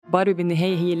باربي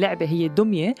بالنهاية هي لعبة، هي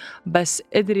دمية، بس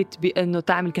قدرت بأنه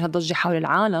تعمل كل هالضجة حول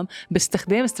العالم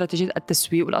باستخدام استراتيجية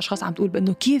التسويق. والأشخاص عم تقول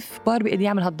بأنه كيف باربي قدر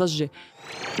يعمل هالضجة.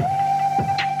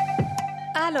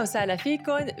 أهلا وسهلا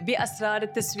فيكم بأسرار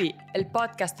التسويق،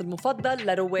 البودكاست المفضل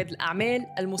لرواد الأعمال،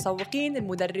 المسوقين،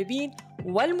 المدربين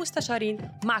والمستشارين.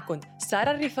 معكم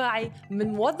سارة الرفاعي،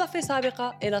 من موظفة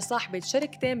سابقة إلى صاحبة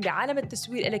شركتين بعالم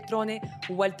التسويق الإلكتروني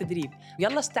والتدريب.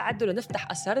 يلا استعدوا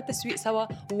لنفتح أسرار التسويق سوا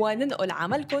وننقل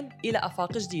عملكم إلى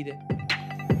آفاق جديدة.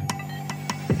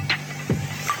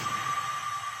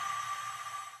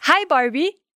 هاي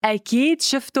باربي، أكيد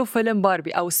شفتوا فيلم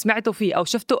باربي أو سمعتوا فيه أو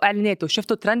شفتوا إعلاناته،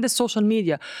 شفتوا ترند السوشيال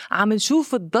ميديا. عم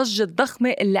نشوف الضجة الضخمة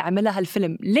اللي عملها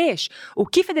هالفيلم. ليش؟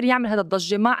 وكيف قدر يعمل هذا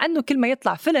الضجة؟ مع أنه كل ما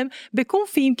يطلع فيلم بيكون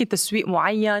في يمكن تسويق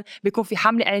معين، بيكون في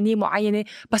حملة إعلانية معينة،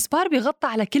 بس باربي غطى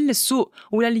على كل السوق.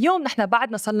 ولليوم نحن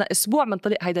بعدنا صلنا أسبوع من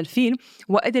طريق هذا الفيلم،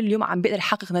 وقدر اليوم عم بيقدر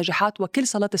يحقق نجاحات وكل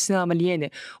صالات السينما مليانة.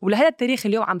 ولهذا التاريخ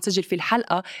اليوم عم تسجل في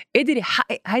الحلقة قدر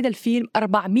يحقق هذا الفيلم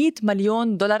 $400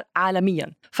 مليون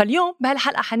عالميا. فاليوم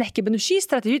بهالحلقة حنحكي بأنه شيء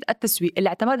استراتيجية التسويق اللي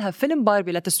اعتمدها فيلم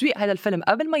باربي لتسويق هذا الفيلم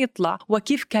قبل ما يطلع،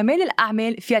 وكيف كمان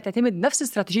الأعمال فيها تعتمد نفس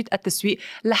استراتيجية التسويق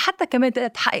لحتى كمان تقدر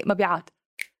تحقق مبيعات.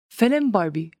 فيلم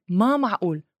باربي ما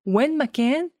معقول، وين ما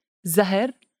كان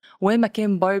زهر، وين ما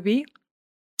كان باربي،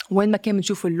 وين ما كان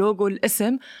بنشوف اللوجو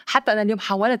الاسم. حتى أنا اليوم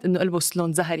حاولت إنه ألبس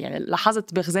لون زهر، يعني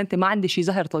لاحظت بخزانتي ما عندي شيء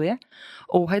زهر طلع،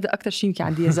 وهيدا أكتر شيء يمكن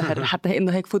عندي زهر حتى هي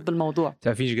إنه هيك فوت بالموضوع.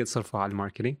 تعرفين قد صرفوا على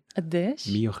الماركتينج؟ قديش؟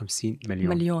 150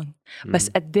 مليون. بس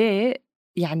قديه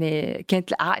يعني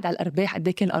كانت العائد على الأرباح،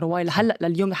 قديه كان الأرواي لهلأ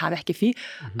لليوم اللي حنحكي فيه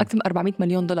أكثر من $400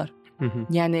 مليون.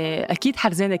 يعني أكيد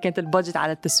حرزانة كانت البادجت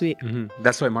على التسويق.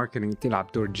 That's why marketing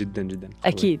تلعب دور جدا جدا قوي.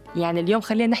 أكيد. يعني اليوم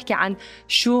خلينا نحكي عن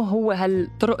شو هو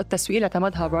هالطرق التسويقية اللي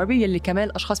اعتمدها باربي، اللي كمان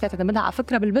الأشخاص فيها تعتمدها على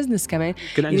فكرة بالبزنس كمان.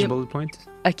 كل عندي bullet point؟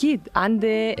 أكيد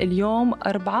عندي اليوم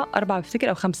أربعة بفتكر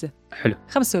أو 5. حلو.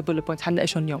 5 bullet points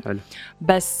حنناقشهم اليوم. حلو.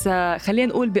 بس خلينا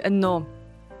نقول بأنه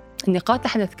النقاط اللي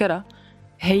حنذكرها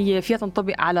هي فيها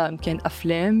تنطبق على إن كان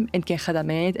أفلام، إن كان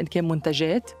خدمات، إن كان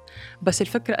منتجات، بس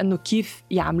الفكرة أنه كيف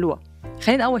يعملوها.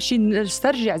 خلينا أول شيء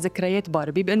نسترجع ذكريات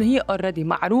باربي، بأنه هي already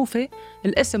معروفة.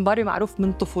 الاسم باربي معروف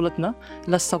من طفولتنا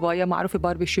للصبايا، معروفة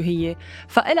باربي شو هي.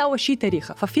 فإلى أول شيء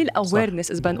تاريخها، ففي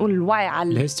الأويرنس إذا بنقول الوعي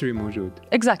على الهيستوري موجود،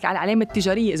 exactly على العلامة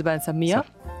التجارية إذا بنسميها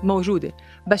موجودة.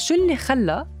 بس شو اللي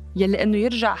خلى يلي إنه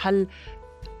يرجع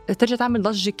ترجع تعمل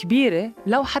ضجة كبيرة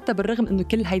لو حتى بالرغم إنه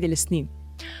كل هيدي السنين؟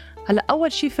 هلا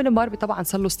أول شيء فيلم باربي طبعاً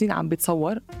صار له سنين عم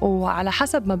بيتصور، وعلى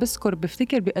حسب ما بذكر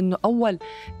بفتكر بأنه أول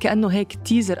كأنه هيك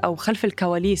تيزر أو خلف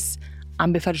الكواليس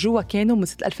عم بفرجوها كانوا من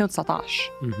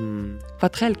 2019.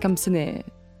 فتخيل كم سنة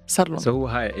صار لهم. هو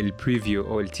هاي البريفيو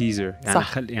أو التيزر يعني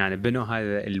صح. يعني بنوا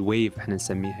هذا الويف إحنا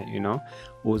نسميها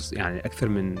يعني أكثر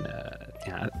من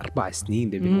يعني 4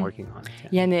 سنين they've been working on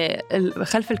it. يعني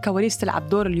خلف الكواليس تلعب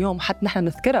دور اليوم، حتى نحن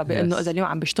نذكرها بأنه إذا اليوم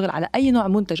عم بيشتغل على أي نوع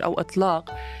منتج أو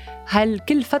إطلاق، هل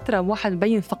كل فترة واحد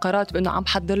مبين فقرات بأنه عم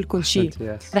بحضر لكم شيء،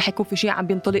 رح يكون في شيء عم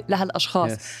بينطلق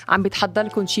لهالأشخاص، عم بيتحضر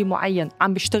لكم شيء معين،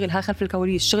 عم بيشتغل ها خلف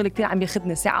الكواليس، شغل كتير عم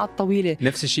بياخدنا ساعات طويلة.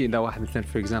 نفس الشيء إذا واحد مثلا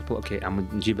for example أوكي عم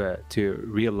نجيبها to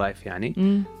real life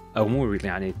يعني أو مو real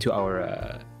يعني to our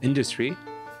industry.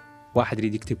 واحد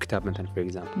يريد يكتب كتاب مثلا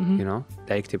for example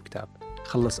دا يكتب كتاب،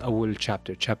 خلص أول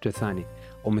chapter ثاني،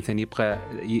 ومثلا يبقى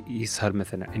يسهر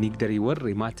مثلا أن يقدر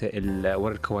يوري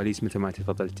ورا الكواليس مثل ما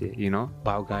تفضلتي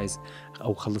wow guys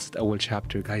أو خلصت أول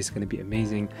chapter guys gonna be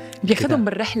amazing، بياخدهم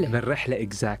بالرحلة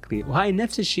exactly. وهاي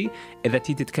نفس الشيء إذا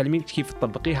تتكلمين كيف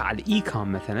تطبقيها على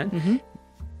الإي-كوم مثلا.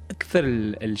 أكثر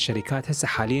الشركات هسه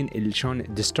حاليا اللي شون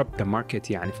disrupt the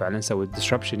market يعني فعلا سوت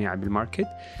disruption يعني بالماركت.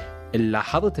 اللي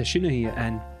لاحظتها شنو هي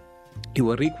أن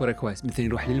يوريك ورا كويس، مثلا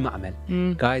يروح للمعمل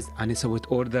guys أنا سويت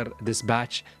order this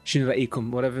batch شنو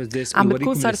رأيكم whatever this، عم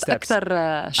بتكون صارت أكثر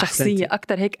شخصية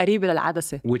أكثر هيك قريبة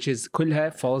للعدسة، which is كلها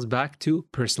falls back to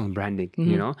personal branding.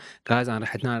 guys أنا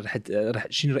رح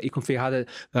شنو رأيكم في هذا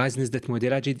guys نزلت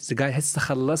موديلات جديدة guys هسه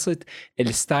خلصت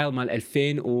الستايل مال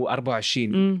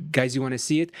 2024 guys you wanna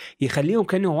see it. يخليهم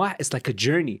كأنه واحد it's like a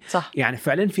journey. صح. يعني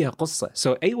فعلا فيها قصة.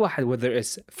 so أي واحد whether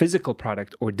it's physical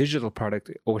product or digital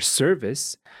product or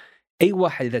service، أي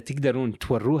واحد إذا تقدرون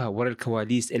توروها ورا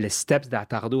الكواليس الستبس دا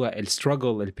تاخدوها،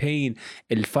 الستراجل، البين،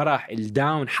 الفرح،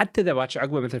 الداون، حتى إذا باش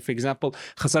عقبه مثلا في إكزامبل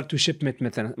خسرتوا شيبمنت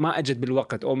مثلا ما أجت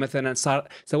بالوقت، أو مثلا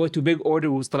سويتوا بيج أوردر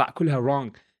وطلع كلها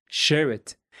wrong share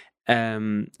it.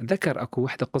 ذكر أكو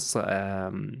واحدة قصة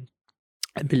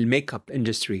بالميك اب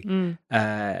اندستري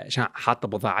حاطه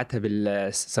بضاعتها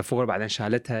بالسفور بعدين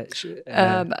شالتها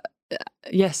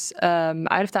يس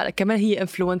عرفت كمان هي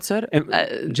انفلونسر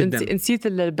جدا. نسيت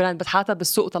البراند بس حاطها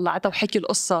بالسوق وطلعتها وحكي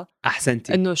القصة.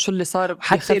 احسنتي. انه شو اللي صار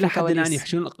حتى الى حد الان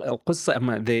يحكون القصه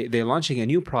اما they launching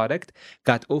a new product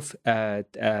got off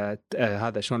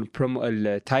هذا شلون البرومو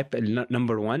التايب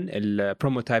نمبر 1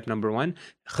 البرومو تايب نمبر 1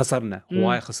 خسرنا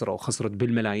واي خسرت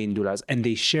بالملايين دولار and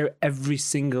they share every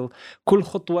single كل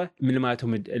خطوه من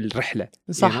مالتهم الرحله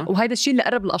صح. وهذا الشيء اللي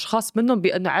قرب الاشخاص منهم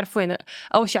بانه عرفوا يعني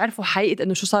اول شيء عرفوا حقيقه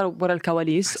انه شو صار ورا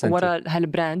الكواليس ورا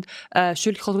هالبراند شو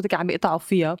الخطوات عم يقطعوا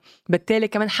فيها. بالتالي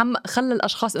كمان خلى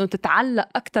الاشخاص انه تتعلق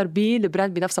اكثر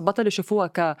بالبراند بنفسها بطلوا يشوفوها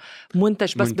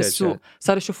كمنتج بس بالسوق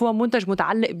صاروا يشوفوها منتج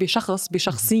متعلق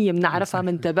بشخصيه بنعرفها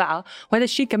بنتابعها. وهذا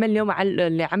الشيء كمان اليوم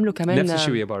اللي عملوا كمان نفس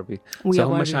الشيء ويا باربي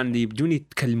هم عشان يبدون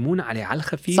يتكلمون عليه على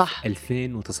الخفيف. صح.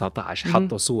 2019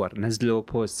 حطوا صور نزلوا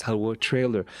بوست هو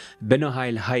تريلر بنوا هاي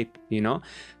الهايب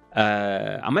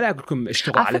عمال اقول لكم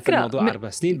اشتغلوا على الموضوع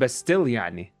 4 سنين بس still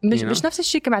يعني مش نفس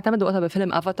الشيء كما اعتمدوا وقتها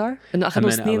بفيلم افاتار انه اخذوا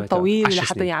سنين طويله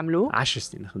لحتى يعملوه 10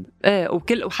 سنين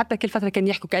اخذوا وحتى كل فتره كان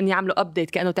يحكوا كأن يعملوا ابديت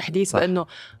كانه تحديث صح. بانه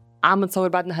عم نصور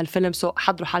بعدنا هالفيلم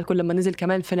حضروا حالكم لما نزل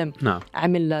كمان فيلم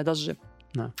عمل ضجه.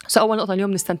 أول نقطة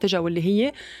اليوم نستنتجها واللي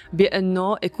هي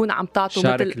بأنه يكون عم تعطوا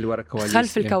مثل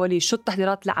خلف الكواليس شو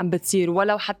التحضيرات اللي عم بتصير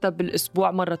ولو حتى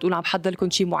بالأسبوع مرة تقول عم حضر لكم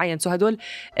شيء معين. هدول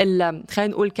خلينا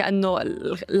نقول كأنه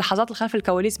لحظات الخلف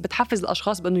الكواليس بتحفز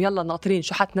الأشخاص بأنه يلا ناطرين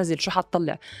شو حتنزل شو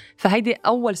حتطلع. فهيدي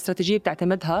أول استراتيجية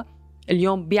بتعتمدها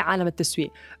اليوم بعالم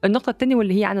التسويق. النقطة الثانية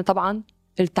واللي هي عنا طبعا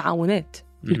التعاونات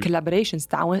الكولابوريشنز.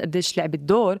 تعاونات قديش لعبت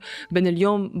دور بأن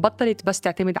اليوم بطلت بس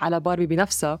تعتمد على باربي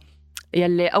بنفسها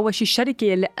يلي أول شيء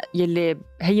الشركة يلي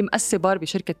هي مؤسسة باربي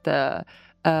شركة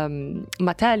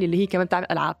ماتال اللي هي كمان بتعمل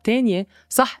ألعاب تانية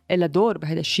صح إلها دور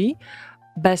بهذا الشيء.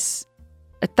 بس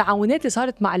التعاونات اللي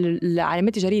صارت مع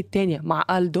العلامات التجارية التانية مع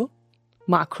ألدو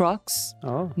مع كروكس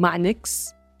مع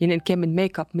نيكس يعني إن كان من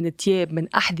ميك اب من تياب من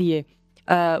أحذية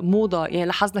موضة يعني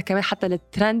لاحظنا كمان حتى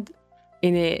الترند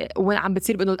يعني وين عم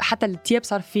بتصير بانه حتى التياب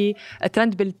صار في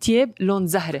ترند بالتياب لون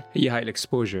زهري. هي هاي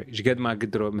الاكسبوجر ايش قد ما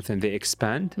قدروا مثلا ذي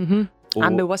اكسباند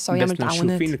عم بيوسعوا يعمل تعاونات.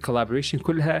 بس شوفين الكولابوريشن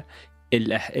كلها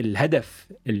الهدف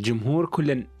الجمهور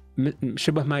كله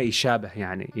شبه ما يشابه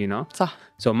يعني صح.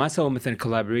 ما سووا مثلا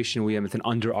collaboration ويا مثلا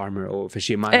Under Armour او في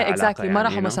شيء ما له علاقه يعني ما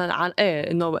راحوا مثلا عن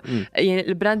انه يعني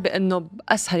البراند بانه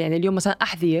اسهل يعني اليوم مثلا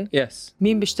احذيه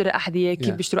مين بيشتري احذيه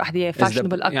كيف بيشتروا احذيه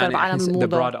فاشنبل اكثر يعني بعالم الموضه the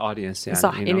broad audience يعني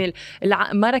صح يعني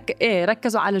ما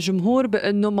ركزوا على الجمهور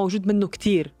بانه موجود منه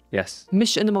كتير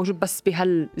مش انه موجود بس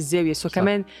بهالزاويه.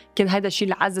 كمان كان هذا الشيء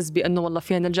اللي عزز بانه والله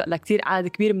فينا نلجا لكثير عدد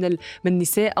كبير من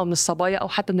النساء او من الصبايا او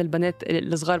حتى من البنات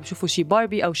الصغار بيشوفوا شيء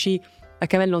باربي او شيء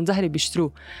كمان لون زهري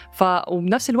بيشتروه.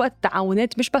 وبنفس الوقت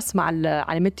التعاونات مش بس مع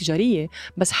العلامات التجاريه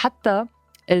بس حتى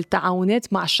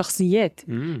التعاونات مع الشخصيات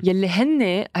يلي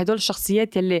هن هدول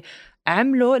الشخصيات يلي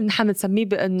عملوا اللي نحن بنسميه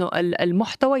بانه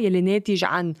المحتوى يلي ناتج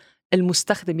عن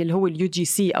المستخدم اللي هو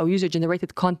UGC أو User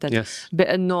Generated Content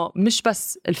بأنه مش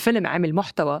بس الفيلم عمل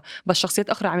محتوى بس شخصيات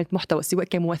أخرى عملت محتوى سواء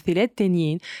كان ممثلات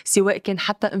تانيين سواء كان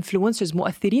حتى influencers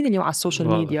مؤثرين اليوم على السوشيال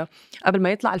ميديا قبل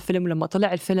ما يطلع الفيلم ولما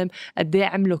طلع الفيلم قديه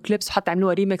عملوا كليبس وحتى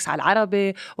عملوها ريميكس على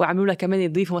العربي وعملوا لها كمان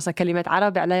يضيفوا مثلا كلمات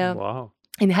عربي عليها.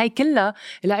 يعني هاي كلها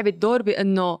لعبت دور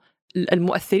بأنه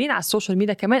المؤثرين على السوشيال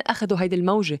ميديا كمان أخذوا هيدي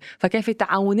الموجة. فكان في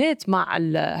تعاونات مع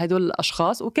هدول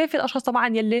الأشخاص وكان في الأشخاص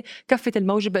طبعا يلي كفت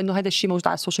الموجة بأنه هذا الشيء موجود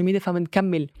على السوشيال ميديا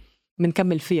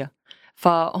فمنكمل فيها.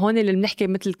 فهون اللي بنحكي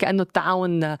مثل كأنه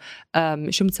التعاون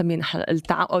شو بنسميه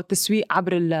أو التسويق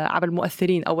عبر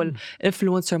المؤثرين أو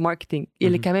الانفلونسر ماركتينج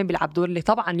يلي كمان بيلعب دور. اللي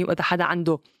طبعا اليوم إذا حدا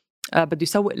عنده بده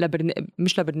يسوق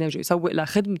مش لبرنامجه يسوق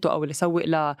لخدمته أو يسوق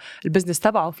للبزنس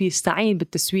تبعه في يستعين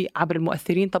بالتسويق عبر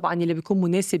المؤثرين طبعا اللي بيكون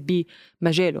مناسب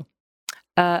بمجاله.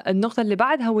 النقطة اللي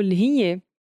بعدها واللي هي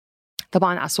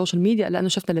طبعا على السوشيال ميديا لأنه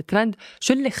شفنا الترند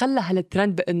شو اللي خلى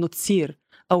هالترند بأنه تصير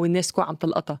أو الناس تكون عم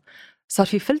تلقطها. صار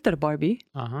في فلتر باربي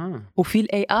وفي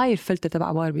الاي اي الفلتر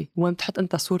تبع باربي وين بتحط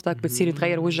انت صورتك بتصير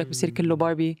يتغير وجهك بتصير كله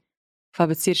باربي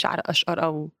فبتصير شعر اشقر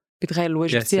او بتغير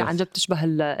الوجه بتصير عن جد تشبه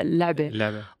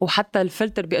اللعبة. وحتى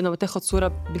الفلتر بأنه بتاخد صورة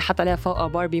بنحط عليها فوقها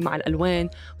باربي مع الألوان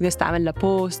وناس تعمل لها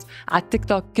بوست على التيك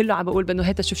توك كله عم بقول بأنه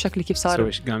هيدا شوف شكلي كيف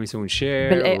صار قام يسوون شير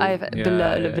بالاي اي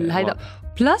بالهيدا.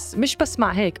 بلس مش بس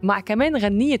مع هيك مع كمان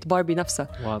غنية باربي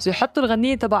نفسها يحطوا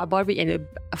الغنية تبع باربي يعني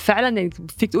فعلا يعني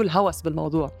فيك تقول هوس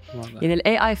بالموضوع يعني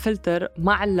الاي اي فلتر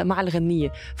مع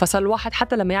الغنية. فصار الواحد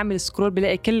حتى لما يعمل سكرول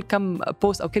بلاقي كل كم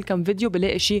بوست أو كل كم فيديو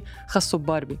بلاقي شيء خاصه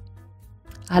بباربي.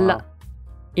 هلا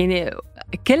يعني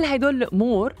كل هيدول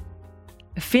الأمور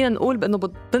فينا نقول بأنه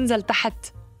بتنزل تحت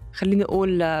خليني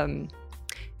أقول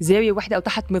زاوية واحدة أو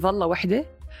تحت مظلة واحدة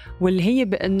واللي هي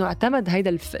بأنه اعتمد هيدا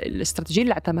الاستراتيجية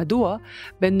اللي اعتمدوها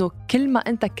بأنه كل ما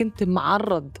أنت كنت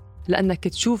معرض لأنك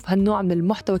تشوف هالنوع من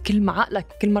المحتوى كل ما عقلك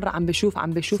كل مرة عم بشوف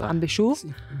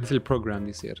مثل البروجرام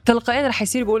يصير تلقائيا رح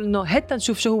يصير بيقول إنه هات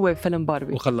نشوف شو هو فيلم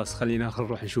باربي وخلص خلينا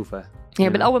نروح نشوفه.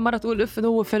 يعني بالأول مرة تقول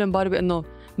هو فيلم باربي إنه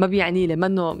ما بيعني لي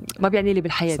ما بيعني لي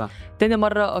بالحياة. صح. تاني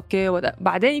مرة أوكي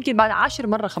بعدين يمكن بعد 10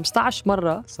 مرة 15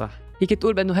 مرة صح يمكن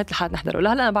تقول بأنه هات لحد نحضره.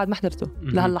 لا هلا أنا بعد ما حضرته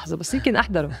لهاللحظة بس يمكن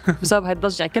أحضره بسبب هاي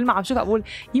الضجة. يعني كل ما عم شوف أقول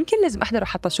يمكن لازم أحضره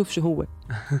حتى أشوف شو هو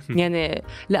يعني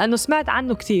لأنه سمعت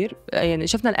عنه كتير. يعني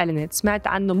شفنا الإعلانات سمعت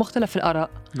عنه مختلف الآراء.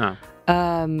 نعم.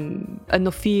 أنه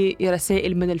في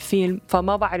رسائل من الفيلم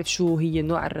فما بعرف شو هي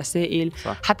نوع الرسائل.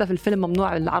 صح. حتى في الفيلم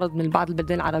ممنوع العرض من بعض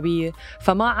البلدان العربية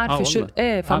فما عارفة شو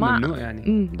فما ممنوع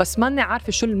يعني. بس ماني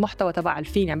عارفة شو المحتوى تبع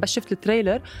الفيلم. يعني بس شفت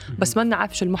التريلر بس ماني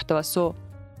عارفة شو المحتوى.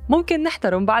 ممكن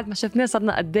نحترم من بعد ما شفناه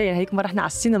صرنا قد ايه. هيك ما رحنا على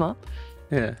السينما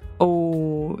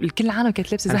والكل العالم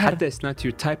كانت لابسه زهر. حتى it's not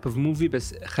your type of movie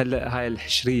بس خلى هاي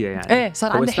الحشرية يعني.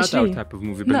 صار عندي حشرية. it's not our type of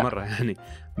movie بالمرة يعني.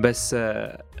 بس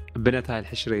بنت هاي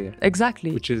الحشرية exactly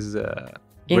which is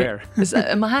يعني rare. بس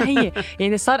ما هي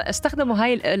يعني صار استخدموا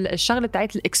هاي الشغلة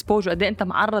تاعت الاكسبوجر. قد ايه انت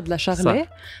معرض لشغلة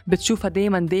بتشوفها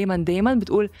دايما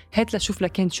بتقول هات لشوف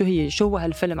لكن شو هي شو هو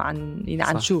هالفيلم عن يعني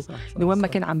عن شو من وين ما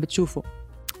كان عم بتشوفه.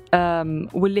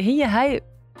 واللي هي هاي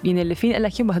يعني اللي فيني أقول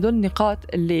لك يوم هدول النقاط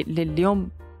اللي اليوم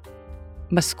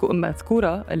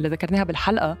مذكورة اللي ذكرناها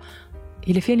بالحلقة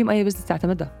اللي فيها اليوم أي بزنس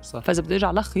تعتمدها. فإذا بدي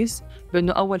أرجع لخص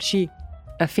بأنه أول شيء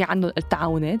في عنده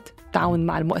التعاونات، تعاون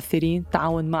مع المؤثرين،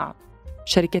 تعاون مع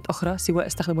شركات أخرى سواء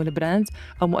استخدموا البراند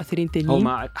أو مؤثرين تانيين.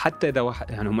 حتى إذا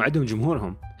واحد يعني هم عندهم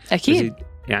جمهورهم أكيد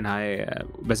يعني هاي.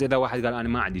 بس إذا واحد قال أنا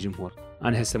ما عندي جمهور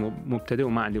أنا هسه مبتدئ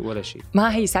وما عندي ولا شيء.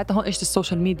 ما هي ساعتها هون إجت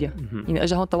السوشيال ميديا. يعني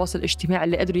إجا هون التواصل الاجتماعي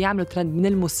اللي قدروا يعملوا ترند من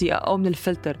الموسيقى أو من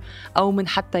الفلتر أو من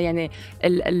حتى يعني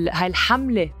هاي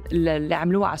الحملة اللي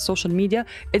عملوها على السوشيال ميديا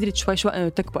قدرت شوي إنه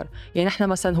تكبر. يعني إحنا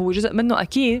مثلا هو جزء منه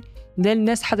أكيد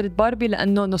الناس حضرت باربي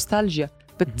لأنه نوستالجيا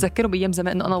بتذكروا بأيام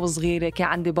زمان إنه أنا وصغيرة كان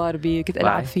عندي باربي كنت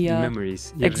ألعب فيها.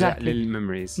 الميموريز يرجع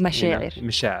للميموريز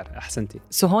مشاعر أحسنتي.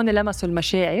 هون لمسوا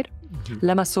المشاعر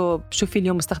لمسوا شو في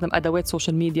اليوم مستخدم أدوات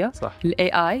سوشيال ميديا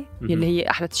AI اللي هي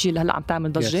أحدث شيء اللي هلأ عم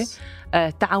تعمل ضجة.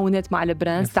 تعاونات مع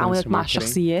البراندز تعاونات مع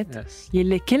الشخصيات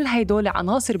يلي كل هيدول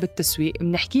عناصر بالتسويق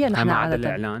بنحكيها نحن على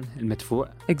الإعلان المدفوع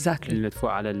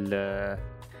المدفوع على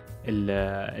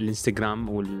الانستغرام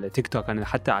والتيك توك. انا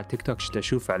حتى على التيك توك شفت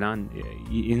اشوف اعلان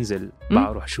ينزل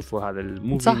بروح اشوفه هذا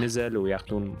الموفي نزل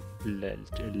وياخذون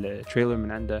التريلر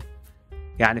من عنده.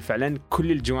 يعني فعلا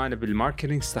كل الجوانب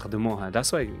الماركتينج استخدموها. ده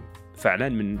سوي فعلا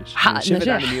من شفت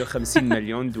على 150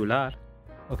 مليون دولار.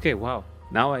 اوكي واو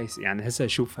ناويس يعني هسه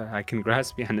اشوفها I can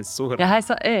grasp يعني الصورة. يعني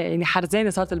هاي يعني حرزانة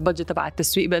صارت البادجت تبع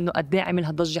التسويق بانه قد ايه عمل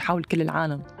هالضجة حول كل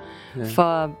العالم.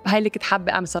 فهاي اللي كنت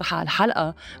حابة اعمل صراحة على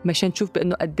الحلقة مشان نشوف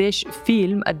بانه قديش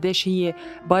فيلم قديش هي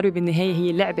باربي بالنهاية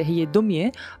هي لعبة هي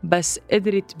دمية بس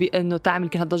قدرت بانه تعمل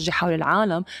كل هالضجة حول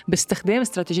العالم باستخدام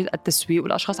استراتيجية التسويق.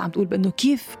 والاشخاص عم تقول بانه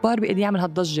كيف باربي قدر يعمل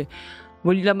هالضجة.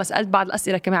 ولما سألت بعض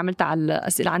الأسئلة كمان عملتها على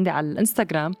الأسئلة عندي على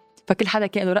الانستغرام فكل حدا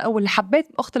كان له رأي. واللي حبيت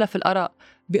اختلف الآراء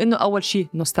بأنه أول شيء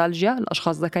نوستالجيا.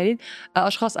 الأشخاص ذكرت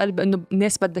أشخاص قال بأنه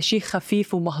الناس بدها شيء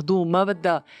خفيف ومهضوم ما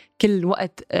بدها كل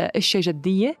وقت أشياء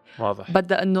جدية. واضح.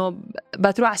 بدها أنه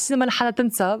بتروح على السينما لحدا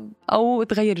تنسى أو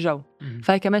تغير جو.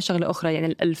 فهي كمان شغلة أخرى.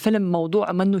 يعني الفيلم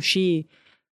موضوع منه شيء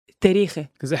تاريخي.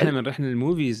 كذا احنا من رحنا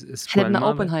الموفيز احنا بدنا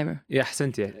اوبنهايمر. يا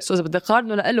احسنتي. إذا بدي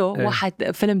قارنه له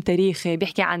واحد فيلم تاريخي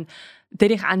بيحكي عن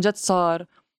تاريخ عن جد صار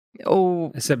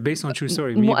based on true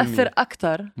story مؤثر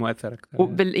أكتر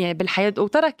يعني بالحياة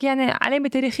وترك يعني علامة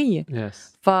تاريخية.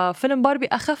 ففيلم باربي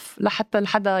أخف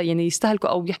لحدا يعني يستهلكه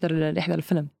أو يحضر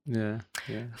الفيلم.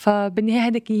 فبالنهاية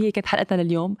هذيك هي كانت حلقتنا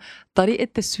لليوم. طريقة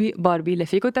تسويق باربي اللي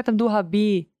فيكم تعتمدوها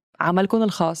بعملكم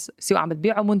الخاص سواء عم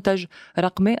بتبيعوا منتج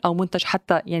رقمي أو منتج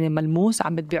حتى يعني ملموس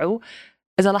عم بتبيعوه.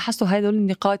 إذا لاحظتوا هذول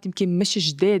النقاط يمكن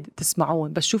مش جداد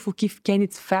تسمعون بس شوفوا كيف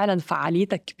كانت فعلا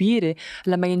فعاليتها كبيرة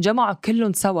لما ينجمعوا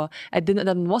كلهم سوا. قد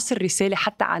نقدر نوصل رسالة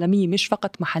حتى عالمية مش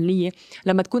فقط محلية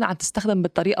لما تكون عم تستخدم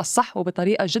بالطريقة الصح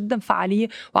وبطريقة جدا فعالية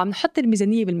وعم نحط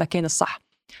الميزانية بالمكان الصح.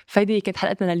 فهذه كانت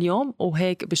حلقتنا لليوم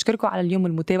وهيك بشكركم على اليوم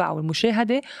المتابعة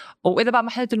والمشاهدة. وإذا بعد ما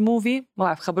حضرتوا الموفي ما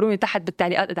بعرف خبروني تحت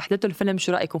بالتعليقات إذا حضرتوا الفيلم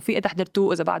شو رأيكم فيه. إذا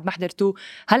حضرتوه إذا بعد ما حضرتوه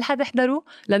هل حتحضروا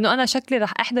لأنه أنا شكلي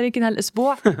رح أحضر يمكن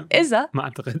هالأسبوع إذا ما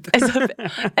أعتقد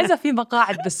إذا في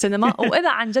مقاعد بالسينما وإذا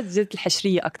عن جد زادت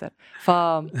الحشرية أكتر.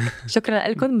 فشكرا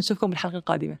لكم بنشوفكم بالحلقة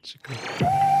القادمة.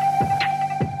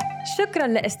 شكرا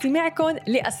لاستماعكم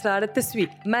لأسرار التسويق.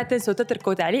 ما تنسوا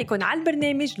تتركوا تعليقكم على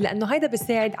البرنامج لأنه هيدا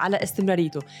بيساعد على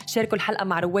استمراريته. شاركوا الحلقة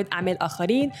مع رواد أعمال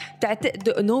آخرين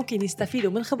تعتقدوا أنه ممكن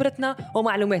يستفيدوا من خبرتنا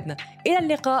ومعلوماتنا. إلى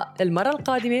اللقاء المرة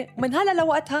القادمة. من هلا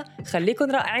لوقتها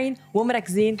خليكن رائعين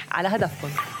ومركزين على هدفكم.